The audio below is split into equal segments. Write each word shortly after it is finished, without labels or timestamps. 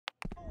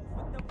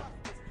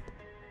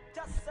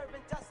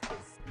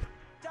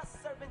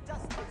serving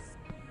justice.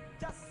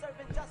 Just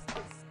serving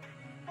justice.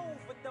 Move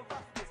with the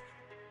roughness.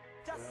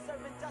 Just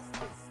serving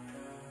justice.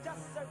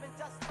 Just serving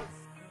justice.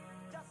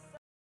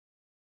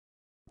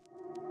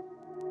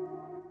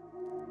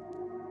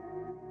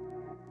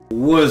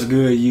 What's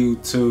good,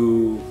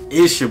 YouTube?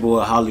 It's your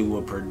boy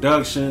Hollywood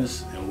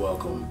Productions, and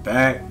welcome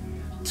back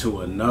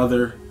to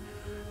another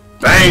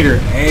banger.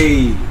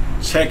 Hey,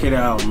 check it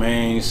out,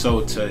 man.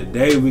 So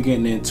today we're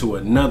getting into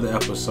another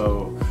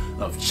episode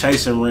of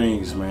Chasing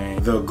Rings,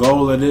 man. The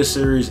goal of this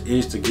series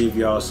is to give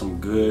y'all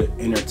some good,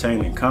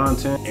 entertaining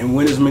content and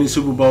win as many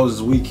Super Bowls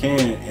as we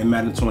can in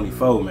Madden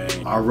 24, man.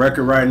 Our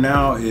record right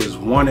now is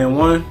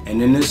 1-1,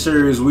 and in this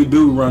series we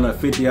do run a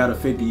 50 out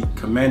of 50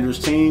 Commanders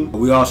team.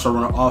 We also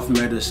run an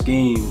off-meta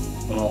scheme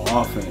on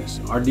offense.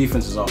 Our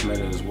defense is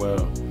off-meta as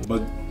well.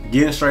 But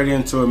getting straight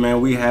into it,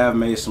 man, we have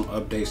made some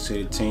updates to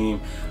the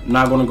team. I'm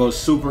not going to go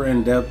super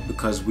in depth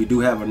because we do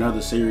have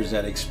another series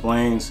that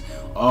explains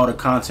all the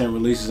content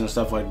releases and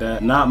stuff like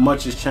that. Not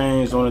much has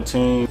changed on the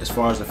team as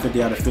far as the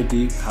 50 out of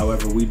 50.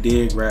 However, we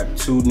did grab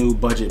 2 new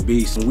budget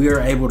beasts, and we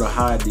are able to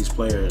hide these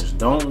players.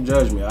 Don't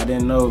judge me. I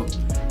didn't know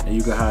that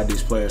you could hide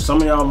these players.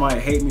 Some of y'all might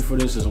hate me for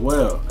this as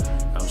well. You know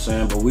what I'm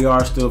saying, but we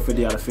are still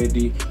 50 out of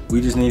 50. We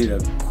just needed a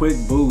quick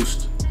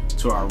boost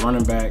to our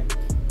running back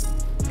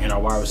and our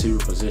wide receiver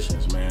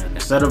positions, man.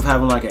 Instead of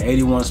having like an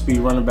 81 speed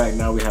running back,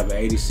 now we have an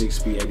 86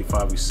 speed,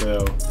 85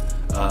 excel,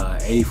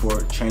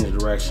 84 change of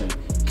direction,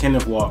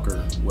 Kenneth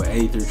Walker with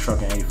 83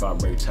 truck and 85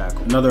 break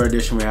tackle. Another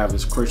addition we have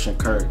is Christian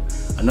Kirk.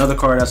 Another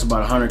card that's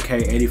about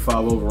 100K,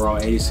 85 overall,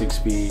 86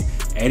 speed,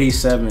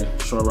 87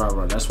 short route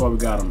run. That's why we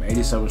got him,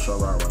 87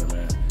 short route runner,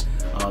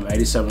 man.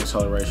 87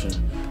 acceleration.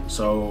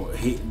 So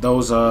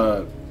those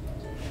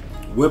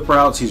whip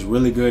routes he's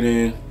really good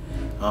in.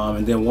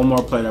 And then one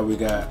more play that we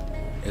got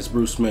is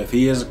Bruce Smith.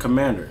 He is a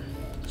commander,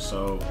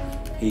 so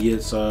he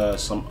gets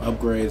some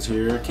upgrades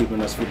here,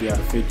 keeping us 50 out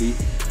of 50.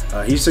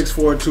 He's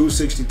 6'4",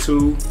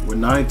 262 with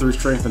 93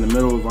 strength in the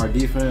middle of our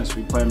defense.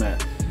 We play him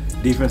at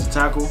defensive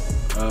tackle.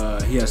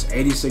 He has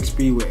 86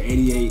 speed with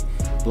 88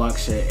 block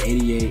shed,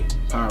 88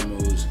 power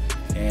moves,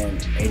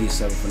 and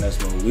 87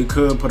 finesse moves. We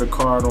could put a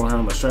card on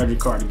him, a strategy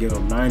card, to give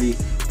him 90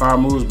 power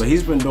moves, but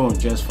he's been doing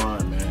just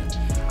fine, man.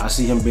 I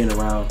see him being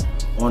around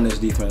on this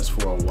defense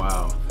for a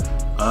while.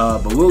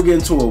 But we'll get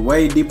into a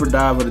way deeper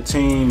dive of the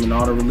team and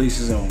all the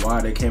releases and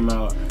why they came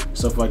out,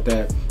 stuff like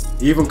that.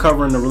 Even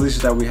covering the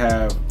releases that we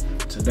have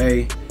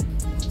today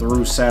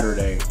through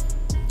Saturday,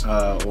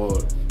 or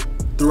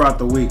throughout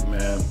the week,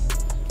 man.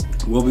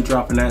 We'll be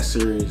dropping that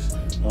series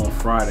on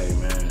Friday,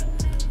 man.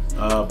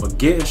 But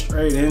getting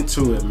straight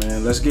into it,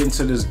 man. Let's get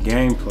into this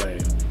gameplay.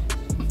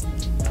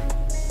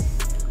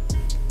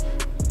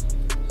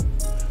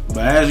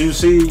 But as you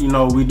see, you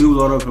know, we do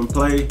load up and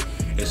play.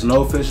 It's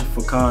no fishing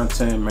for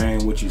content,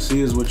 man. What you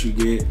see is what you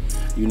get.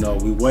 You know,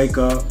 we wake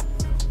up,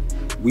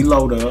 we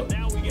load up,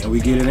 and we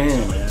get it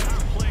in, man.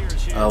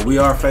 We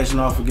are facing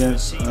off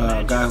against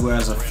a guy who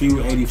has a few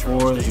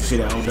 84s. You see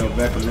that Odell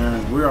Beckham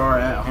there. We are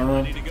at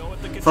home.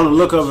 From the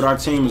look of it, our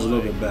team is a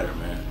little bit better,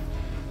 man.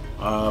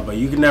 But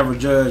you can never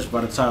judge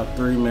by the top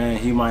 3, man.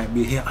 He might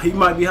be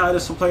hiding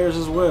some players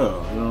as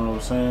well. You know what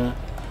I'm saying?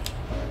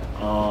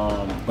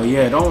 But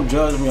yeah, don't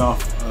judge me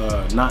off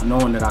not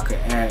knowing that I could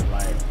add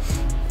like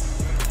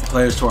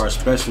players to our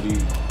specialty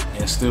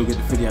and still get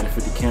the 50 out of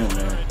 50 can,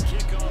 man.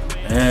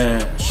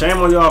 And shame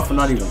on y'all for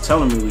not even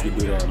telling me we could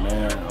do that,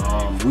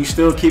 man. We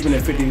still keeping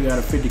it 50 out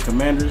of 50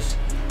 Commanders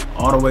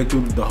all the way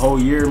through the whole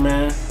year,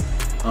 man.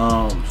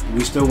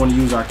 We still want to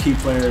use our key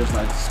players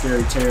like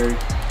Scary Terry.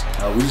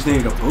 We just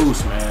needed a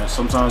boost, man.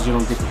 Sometimes you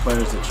don't get the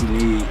players that you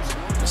need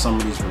in some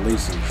of these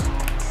releases.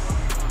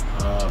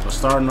 But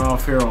starting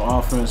off here on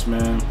offense,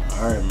 man.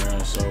 All right,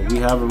 man. So we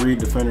have a read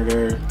defender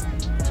there.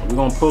 So we're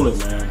gonna pull it,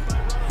 man.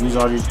 Use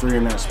all these 3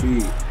 in that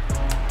speed.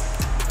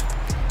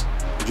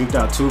 Juked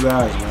out 2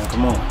 guys, man.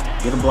 Come on.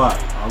 Get a block.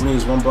 All we need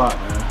is 1 block,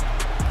 man.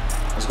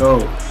 Let's go.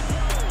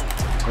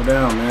 Go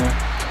down, man.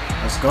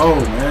 Let's go,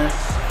 man.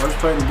 First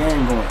play of the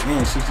game going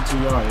in. 62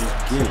 yards.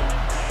 Let's get it.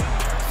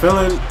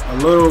 Feeling a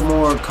little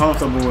more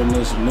comfortable in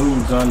this new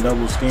gun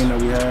double scheme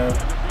that we have.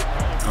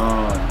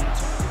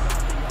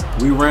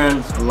 We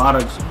ran a lot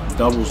of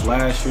doubles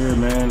last year,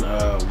 man.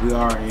 We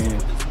are in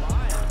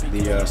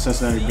the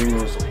Cincinnati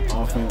Bengals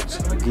offense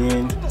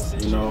again.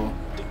 You know,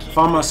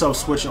 find myself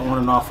switching on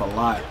and off a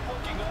lot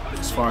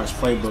as far as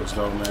playbooks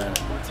go, man.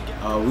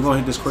 We're gonna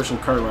hit this Christian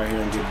Kirk right here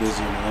and get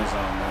busy in the end zone,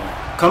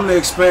 man. Come to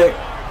expect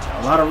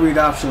a lot of read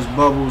options,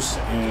 bubbles,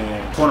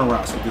 and corner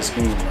routes with this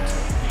scheme, man.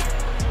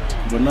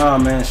 But nah,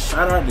 man,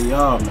 shout out to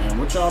y'all, man.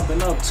 What y'all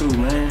been up to,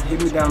 man?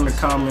 Hit me down in the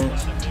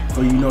comments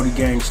for you know the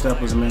gang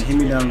steppers, man. Hit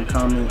me down in the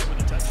comments,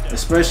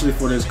 especially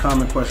for this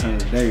comment question of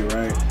the day,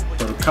 right?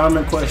 So the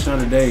comment question of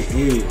the day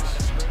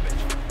is,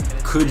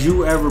 could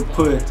you ever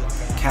put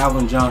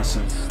Calvin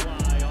Johnson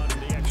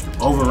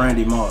over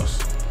Randy Moss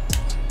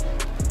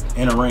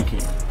in a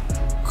ranking?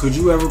 Could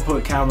you ever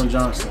put Calvin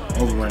Johnson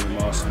over Randy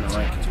Moss in a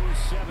ranking?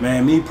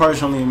 Man, me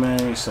personally,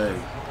 man, say,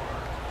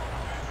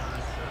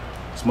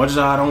 as much as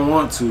I don't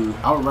want to,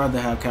 I would rather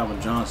have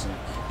Calvin Johnson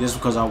just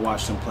because I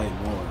watched him play more.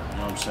 You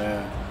know what I'm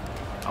saying?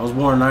 I was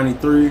born in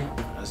 '93.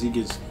 As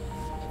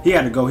he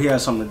had to go. He had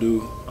something to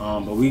do.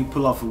 But we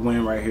pull off a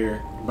win right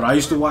here. But I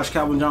used to watch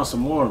Calvin Johnson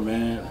more,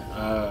 man.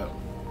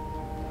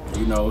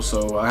 You know,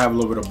 so I have a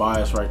little bit of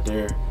bias right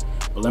there.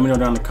 But let me know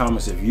down in the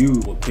comments if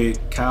you would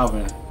pick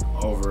Calvin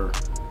over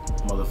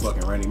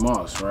motherfucking Randy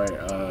Moss, right?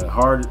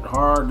 Hard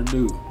to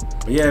do.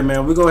 But yeah,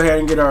 man, we go ahead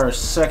and get our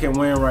second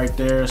win right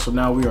there. So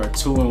now we are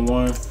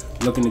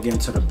 2-1, looking to get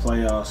into the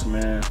playoffs,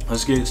 man.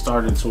 Let's get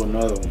started into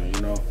another one,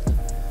 you know.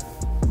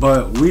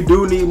 But we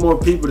do need more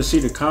people to see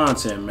the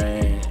content,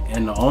 man.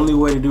 And the only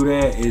way to do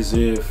that is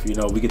if, you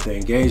know, we get the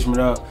engagement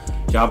up.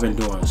 Y'all been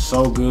doing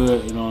so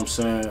good, you know what I'm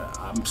saying?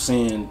 I'm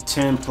seeing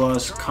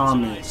 10+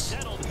 comments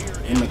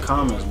in the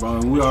comments, bro.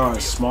 And we are a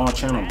small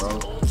channel, bro.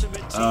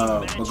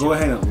 But go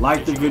ahead and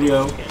like the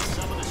video,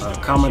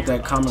 comment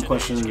that comment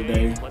question of the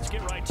day,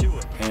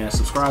 and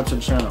subscribe to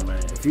the channel,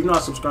 man. If you're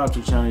not subscribed to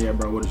the channel yet,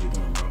 bro, what is you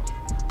doing, bro?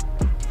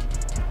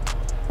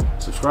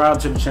 Subscribe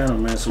to the channel,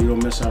 man, so you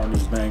don't miss out on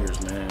these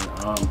bangers, man.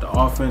 The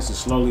offense is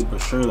slowly but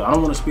surely. I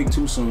don't want to speak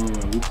too soon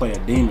when we play a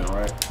demon,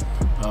 right?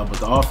 But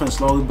the offense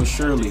slowly but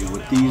surely,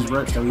 with these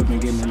reps that we've been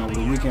getting in over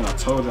the weekend, I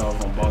told you I was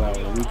gonna ball out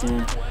over the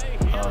weekend.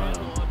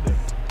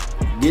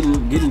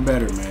 Getting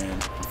better, man.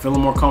 I'm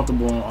feeling more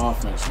comfortable on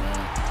offense,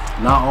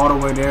 man. Not all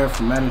the way there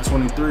from Madden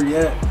 23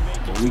 yet,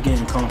 but we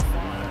getting comfortable,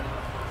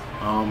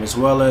 man. As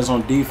well as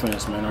on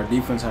defense, man. Our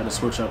defense had to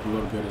switch up a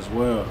little bit as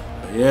well.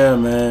 But yeah,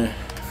 man.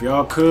 If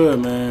y'all could,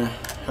 man,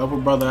 help a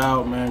brother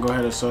out, man. Go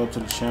ahead and sub to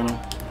the channel.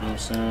 You know what I'm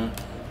saying?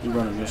 We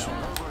running this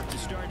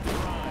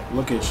one.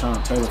 Look at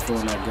Sean Taylor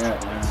filling that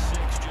gap,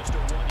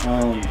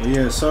 man. But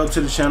yeah, sub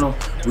to the channel.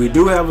 We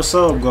do have a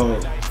sub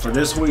goal for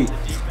this week.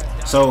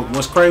 So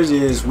what's crazy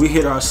is we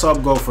hit our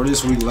sub goal for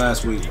this week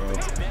last week, bro.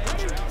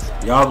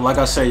 Y'all, like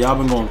I said, y'all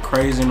been going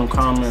crazy in them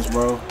comments,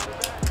 bro.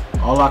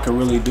 All I can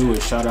really do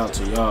is shout out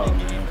to y'all,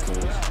 man, cause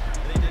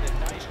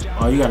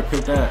oh, you gotta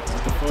pick that.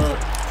 What the fuck?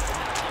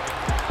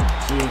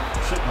 See,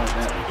 shit like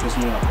that piss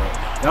me off,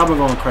 bro. Y'all been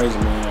going crazy,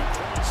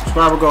 man.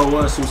 Subscriber goal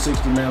was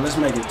 260, man. Let's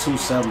make it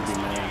 270,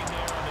 man.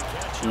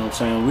 You know what I'm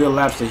saying? We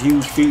elapsed a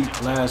huge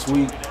feat last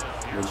week.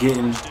 We're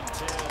getting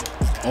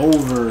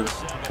over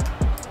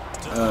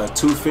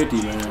 250,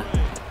 man.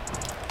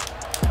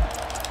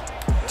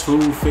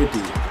 250.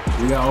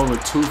 We got over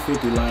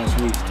 250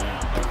 last week,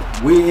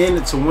 man. We in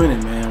it to win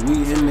it, man. We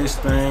in this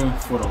thing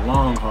for the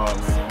long haul,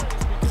 man.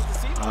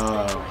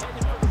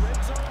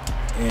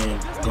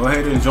 And go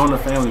ahead and join the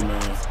family,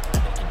 man.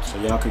 So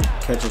y'all can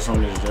catch us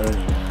on this journey,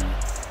 man.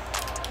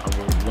 I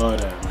would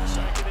love that, man.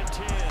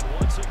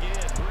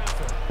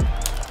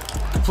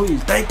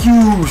 Please, thank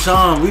you,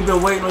 Sean. We've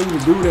been waiting on you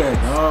to do that,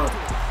 dog.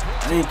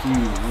 Thank you,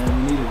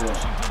 man. We needed that.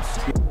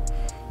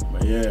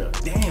 But yeah,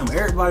 damn,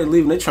 everybody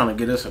leaving. They trying to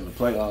get us in the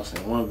playoffs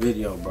in one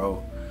video,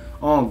 bro.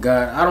 Oh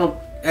God,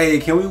 hey,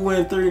 can we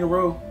win 3 in a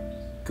row?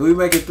 Can we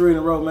make it 3 in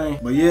a row, man?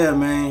 But yeah,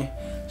 man.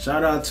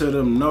 Shout out to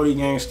them Noti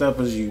Gang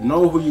Steppers. You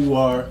know who you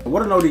are.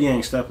 What a Noti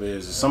Gang Stepper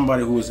is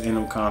somebody who is in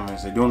them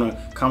comments. They're doing a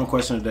comment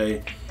question a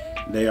day.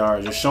 They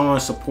are just showing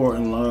support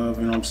and love,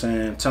 you know what I'm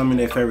saying? Telling me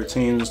their favorite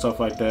teams and stuff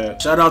like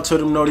that. Shout out to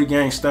them Noti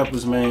Gang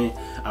Steppers, man.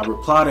 I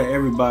reply to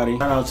everybody.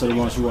 Shout out to the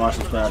ones who are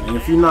subscribed. And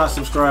if you're not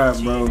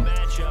subscribed, bro,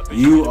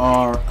 you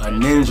are a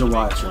ninja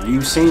watcher.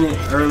 You've seen it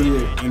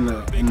earlier in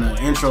the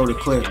intro to the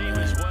clip,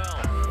 man.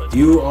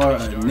 You are a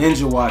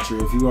ninja watcher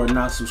if you are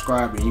not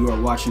subscribed and you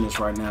are watching this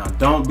right now.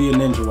 Don't be a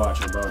ninja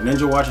watcher, bro.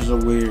 Ninja watchers are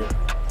weird.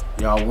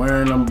 Y'all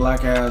wearing them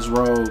black ass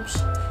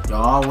robes.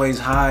 Y'all always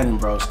hiding,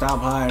 bro. Stop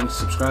hiding.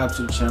 Subscribe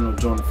to the channel.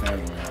 Join the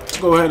family, man. Let's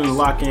go ahead and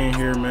lock in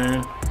here,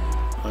 man.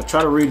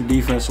 Try to read the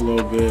defense a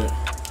little bit.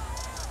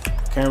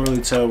 Can't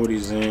really tell what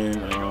he's in.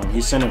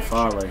 He's sending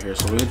 5 right here,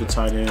 so we hit the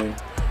tight end.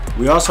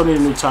 We also need a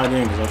new tight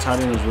end because our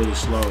tight end is really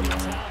slow,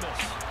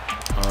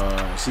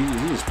 man. See,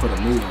 he just put a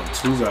move on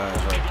 2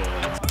 guys right there,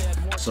 man.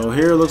 So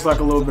here it looks like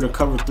a little bit of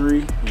cover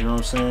 3. You know what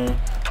I'm saying?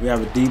 We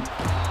have a deep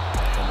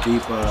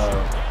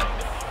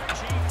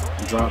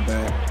drop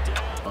back.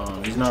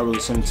 He's not really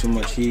sending too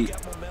much heat,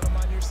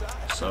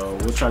 so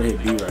we'll try to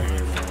hit B right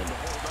here, man.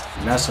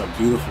 And that's a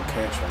beautiful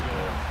catch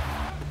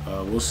right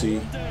there. We'll see.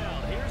 Yeah,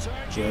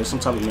 there's some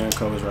type of man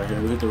covers right here.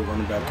 We hit the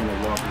running back in the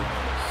Walker,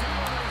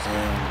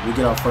 and we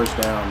get our first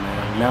down,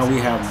 man. Now we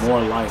have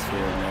more life here,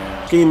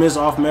 man. Scheme is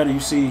off meta.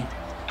 You see,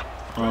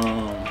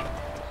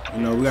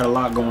 you know, we got a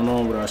lot going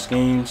on with our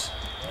schemes.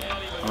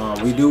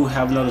 We do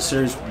have another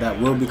series that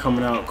will be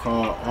coming out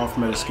called Off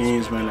Meta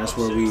Schemes, man. That's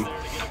where we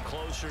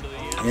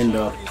end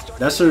up.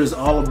 That series is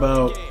all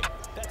about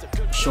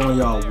showing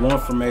y'all one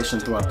formation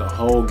throughout the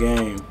whole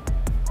game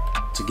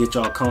to get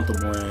y'all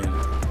comfortable in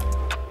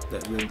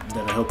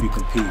that'll help you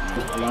compete.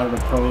 A lot of the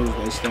pros,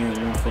 they stay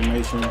in one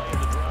formation,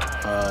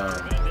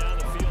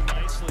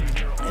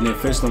 and it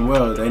fits them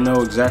well. They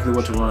know exactly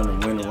what to run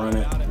and when to run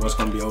it, what's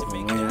going to be open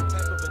and when.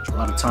 A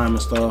lot of time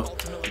and stuff.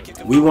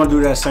 We want to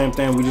do that same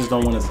thing. We just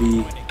don't want to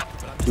be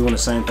doing the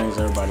same things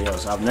as everybody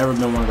else. I've never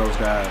been one of those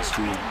guys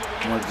who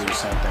want to do the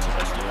same things as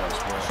everybody else.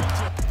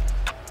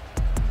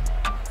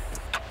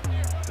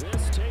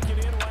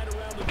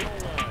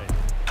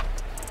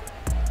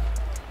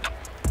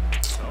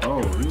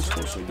 He's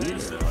supposed to be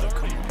there. Like,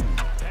 come on.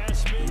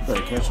 You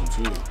better catch him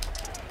too.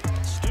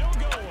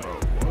 Bro,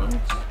 what?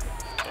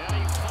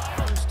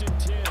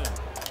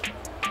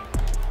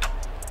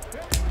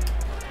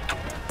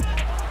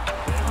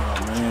 Oh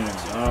man,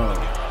 dog.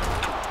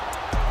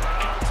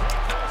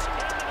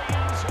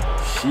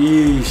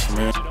 Sheesh,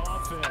 man.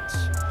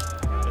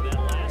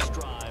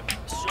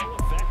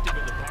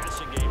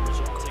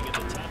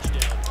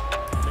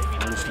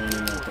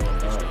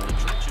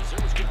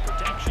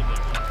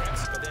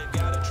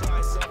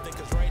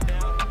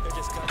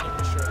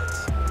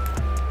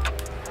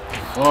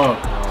 Fuck,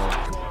 bro.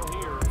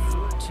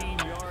 14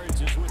 yards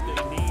is what they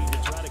need to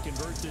try to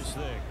convert this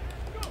thing.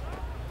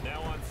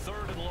 Now on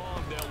 3rd and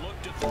long, they'll look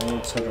to throw.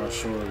 We'll take our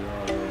short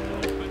yard,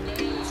 man.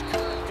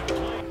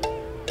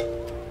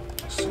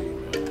 Let's see,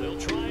 man. They'll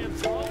try and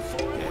throw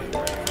for it.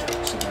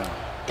 Sit down.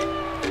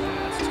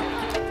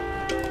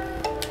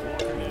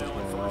 Walker now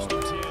on 1st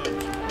and 10.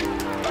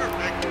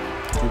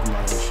 Keep him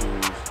out of his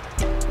shoes.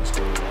 Let's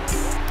go.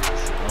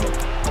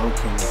 Go,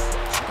 King.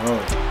 Go.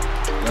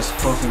 Let's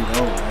fucking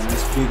go, man.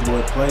 That's big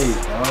boy plays,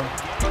 dog.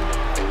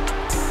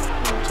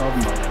 What I'm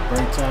talking about, that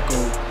break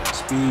tackle, that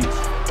speed,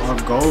 our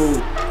goal.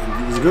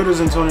 As good as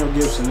Antonio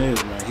Gibson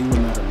is, man, he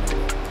would not have made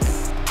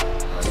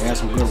it. He had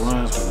some good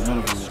runs, but none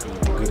of them was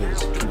good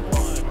as Kenny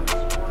Walker.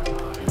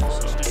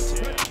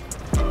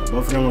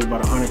 Both of them was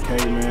about 100K,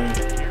 man.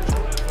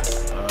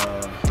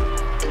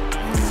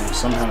 And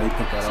somehow he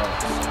picked that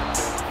off.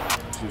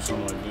 Let's do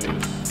something like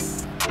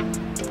this.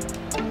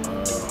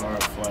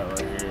 Hard flat right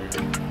here.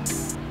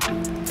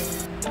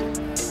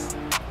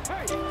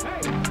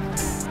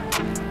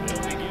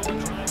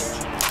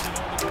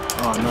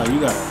 Oh no, you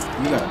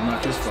gotta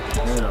knock his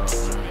fucking head off,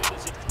 man.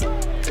 Okay,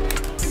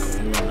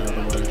 here on the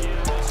other way.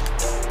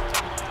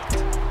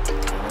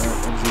 That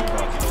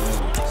jukebox is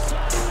heavy.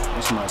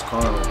 That's a nice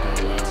car right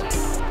there, man.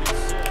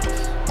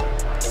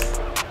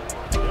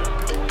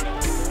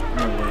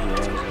 No way he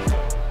runs it.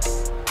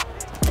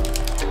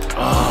 Oh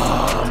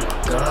my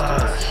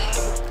gosh.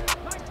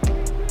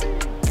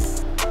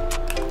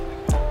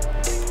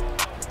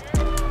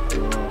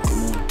 Oh,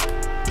 come on.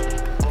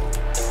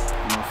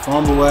 My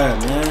fumble at,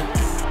 man.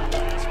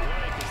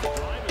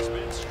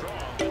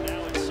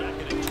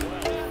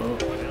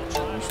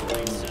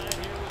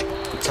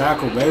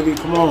 Tackle, baby,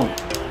 come on.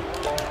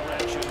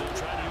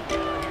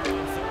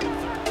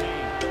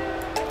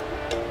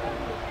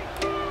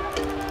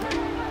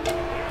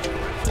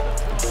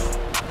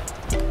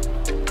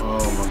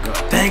 Oh my God,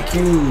 thank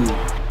you.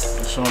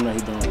 Let's show him that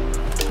he done.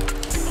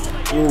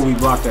 Ooh, we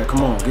blocked that.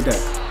 Come on, get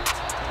that.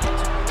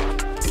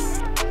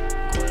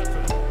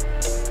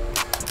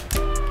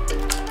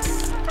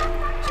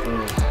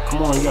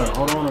 Come on, you gotta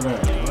hold on to that.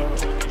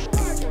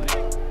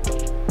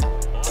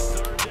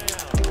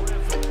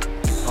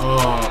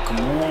 Oh, come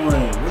on. What are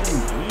you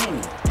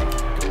doing?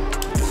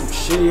 Some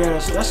shitty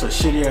ass. That's a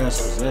shitty ass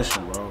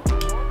possession, bro.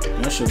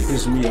 And that shit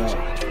pissed me off.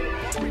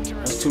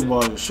 That's 2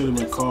 balls that should have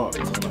been caught,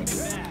 bro. Like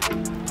that.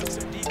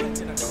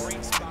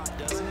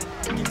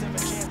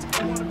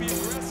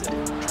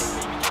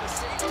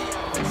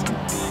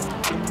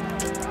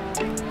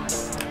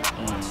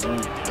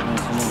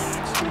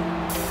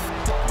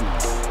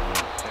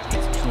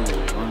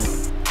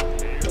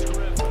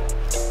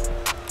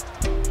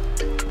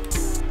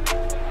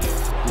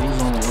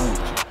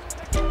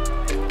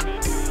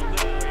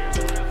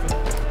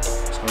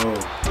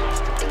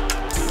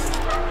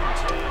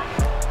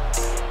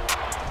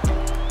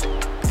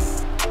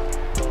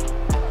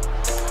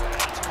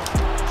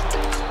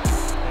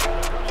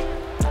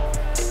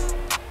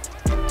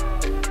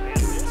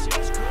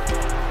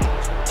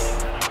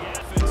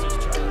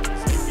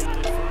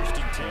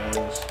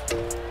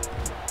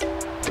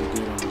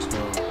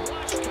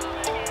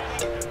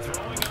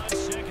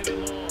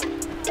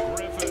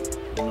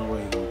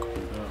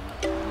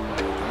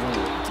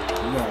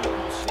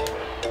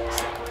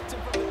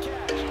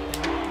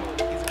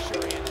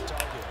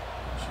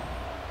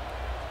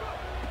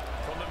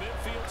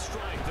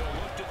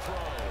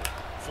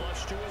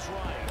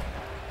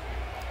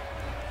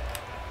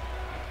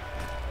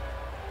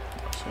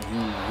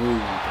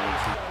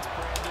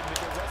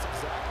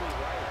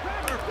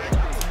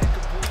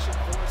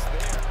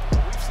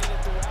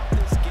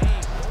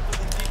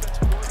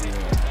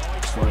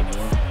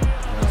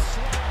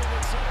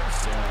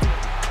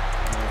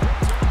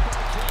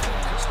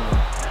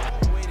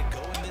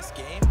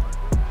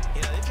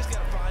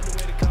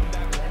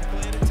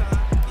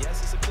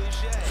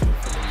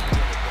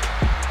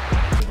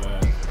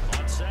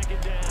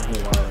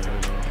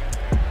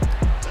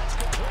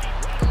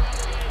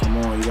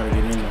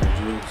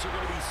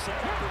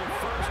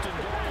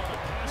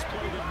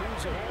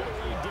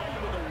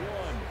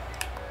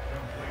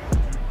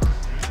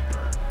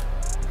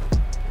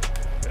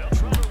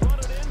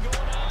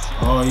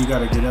 Oh, you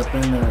gotta get up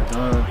in there,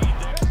 dog.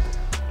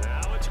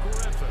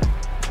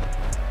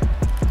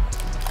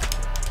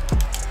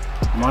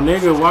 My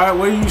nigga, what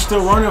are you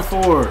still running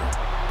for?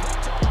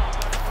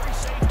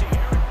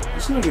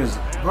 This nigga's,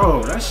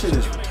 bro, that shit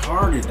is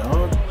retarded,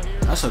 dog.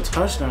 That's a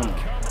touchdown.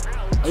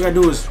 All you gotta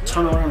do is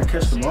turn around and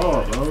catch the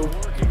ball, bro.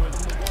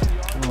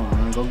 Come on,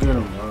 man. Go get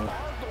him, bro.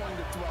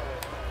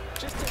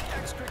 Just take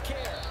extra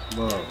care.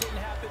 Bro.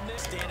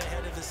 Stand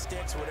ahead of the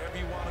sticks, whatever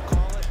you want to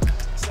call it.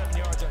 7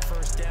 yards on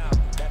first down.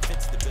 That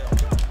fits the bill.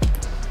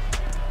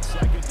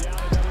 Second down,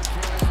 another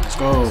carry. Let's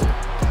go.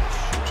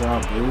 Good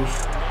job, Bruce.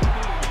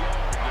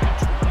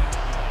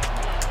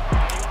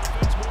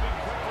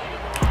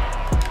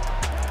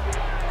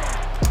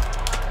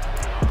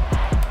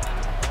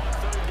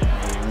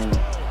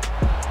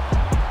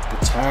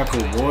 Good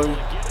tackle, boy.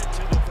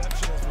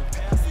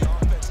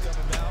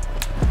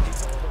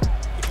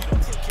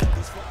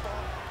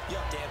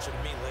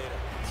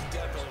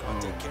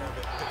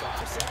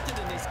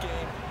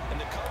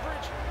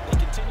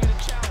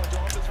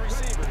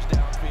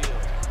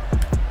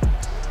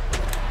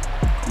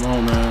 Come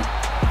on, man.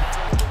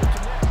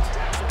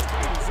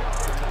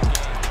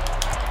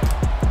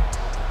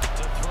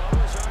 To throw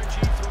is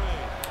RG3.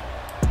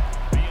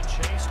 Being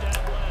chased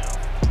out left.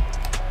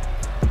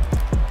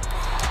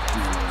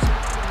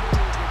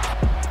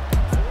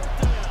 Fourth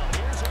down.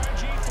 Here's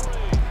RG3.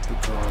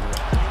 Good call,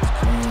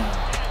 And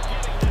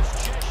getting this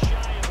just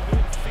shy of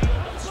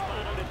midfield and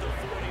spotted at the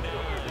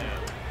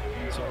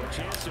 49. So a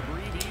chance to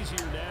breathe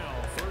easier now.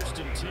 1st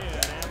and 10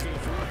 after the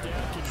 4th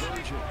down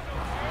conversion.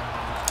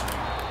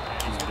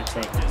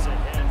 Take this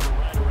ahead for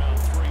right around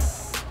 3.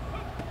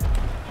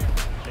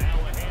 Now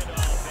a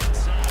handoff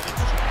inside.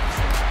 It's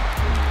Chasin.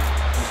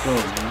 Let's go,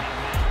 man.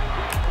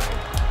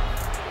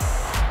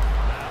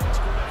 Now it's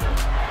Griffin.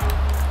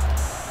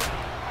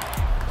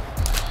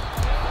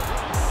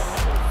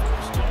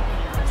 First down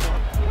here.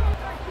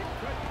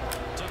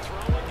 To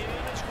throw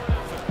again is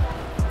Griffin.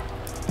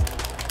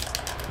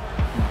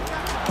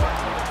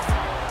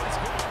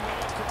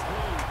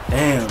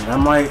 Damn, that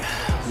might.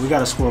 We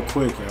gotta score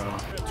quick, y'all.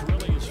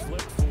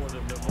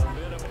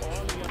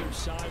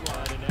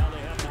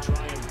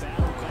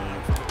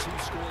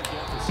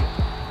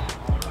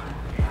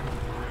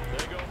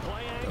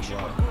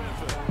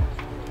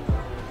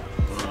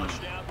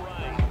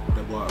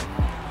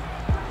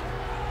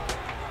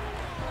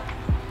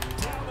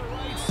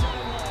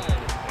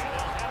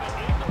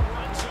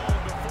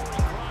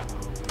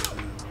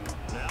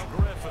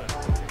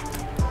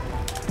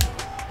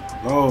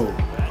 Bro,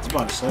 I was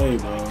about to say,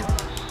 bro.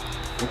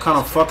 What kind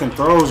of fucking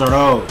throws are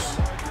those?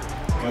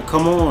 Like,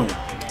 come on.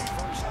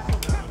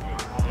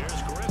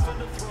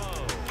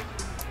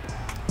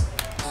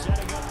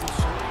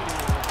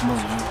 Come on,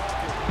 man.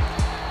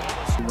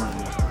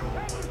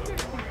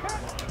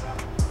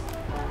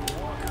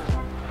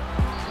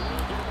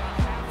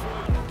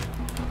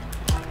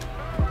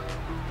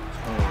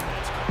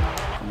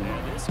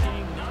 This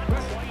game not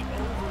quite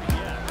over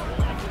yet. We'll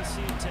likely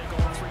see it take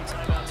all 3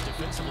 timeouts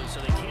defensively, so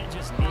they can't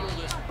just needle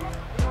this.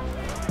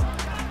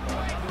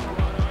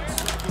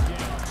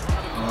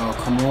 Oh,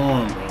 come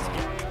on, bro.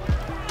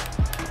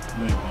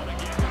 Man.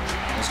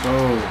 Let's go.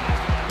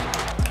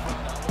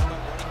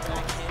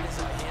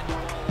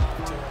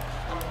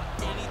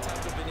 Any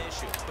type of an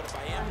issue, but if I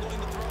am going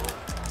to throw,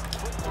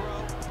 quick throw,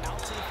 out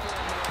to the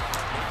corner,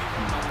 maybe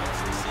one of my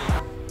best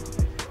receivers.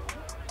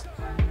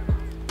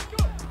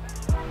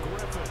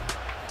 Griffin.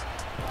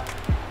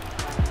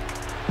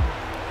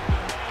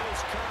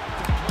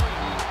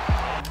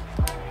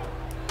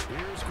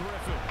 Here's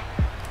Griffin.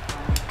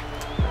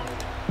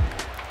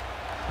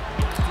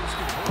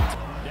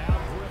 Now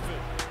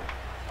Griffin.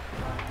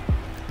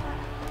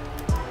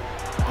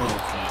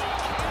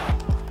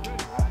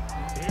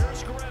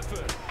 Here's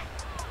Griffin.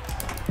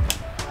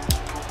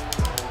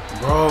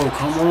 Bro,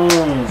 come on.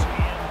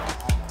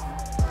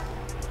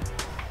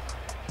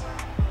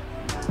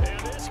 And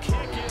this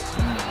kick is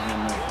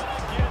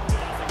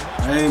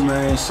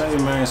Hey,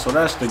 man, so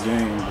that's the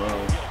game, bro.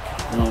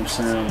 You know what I'm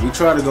saying? We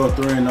try to go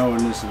 3-0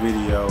 in this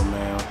video,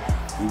 man.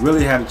 We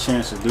really had a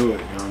chance to do it,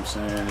 you know what I'm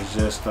saying? It's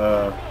just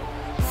a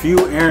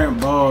few errant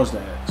balls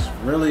that's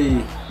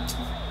really,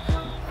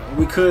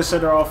 we could say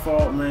they're our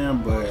fault,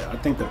 man, but I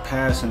think the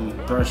passing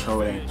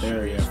threshold ain't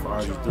there yet for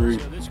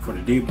RG3 for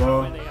the deep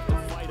ball.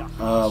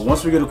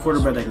 Once we get a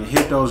quarterback that can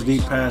hit those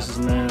deep passes,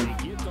 man,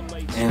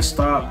 and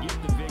stop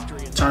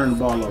turning the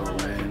ball over,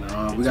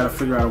 man. We got to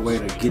figure out a way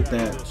to get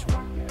that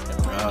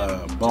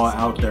ball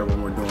out there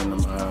when we're doing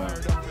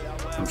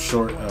them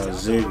short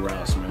zig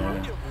routes,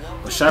 man.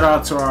 But shout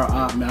out to our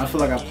op, man. I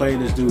feel like I played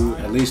this dude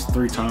at least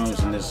 3 times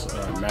in this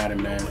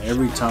Madden, man.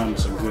 Every time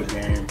it's a good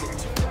game.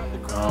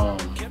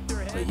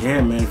 But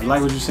yeah, man, if you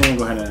like what you're seeing,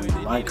 go ahead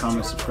and like,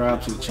 comment,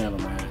 subscribe to the channel,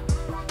 man.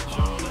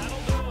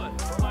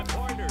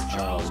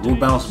 We'll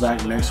bounce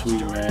back next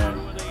week, man.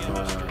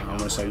 I'm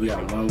gonna say we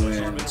got 1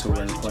 win until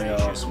we're in the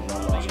playoffs, 1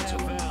 loss until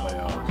we're in the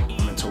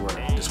playoffs, until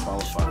we're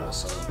disqualified.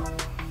 So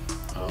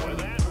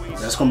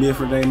that's gonna be it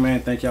for today,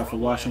 man. Thank y'all for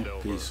watching.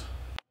 Peace.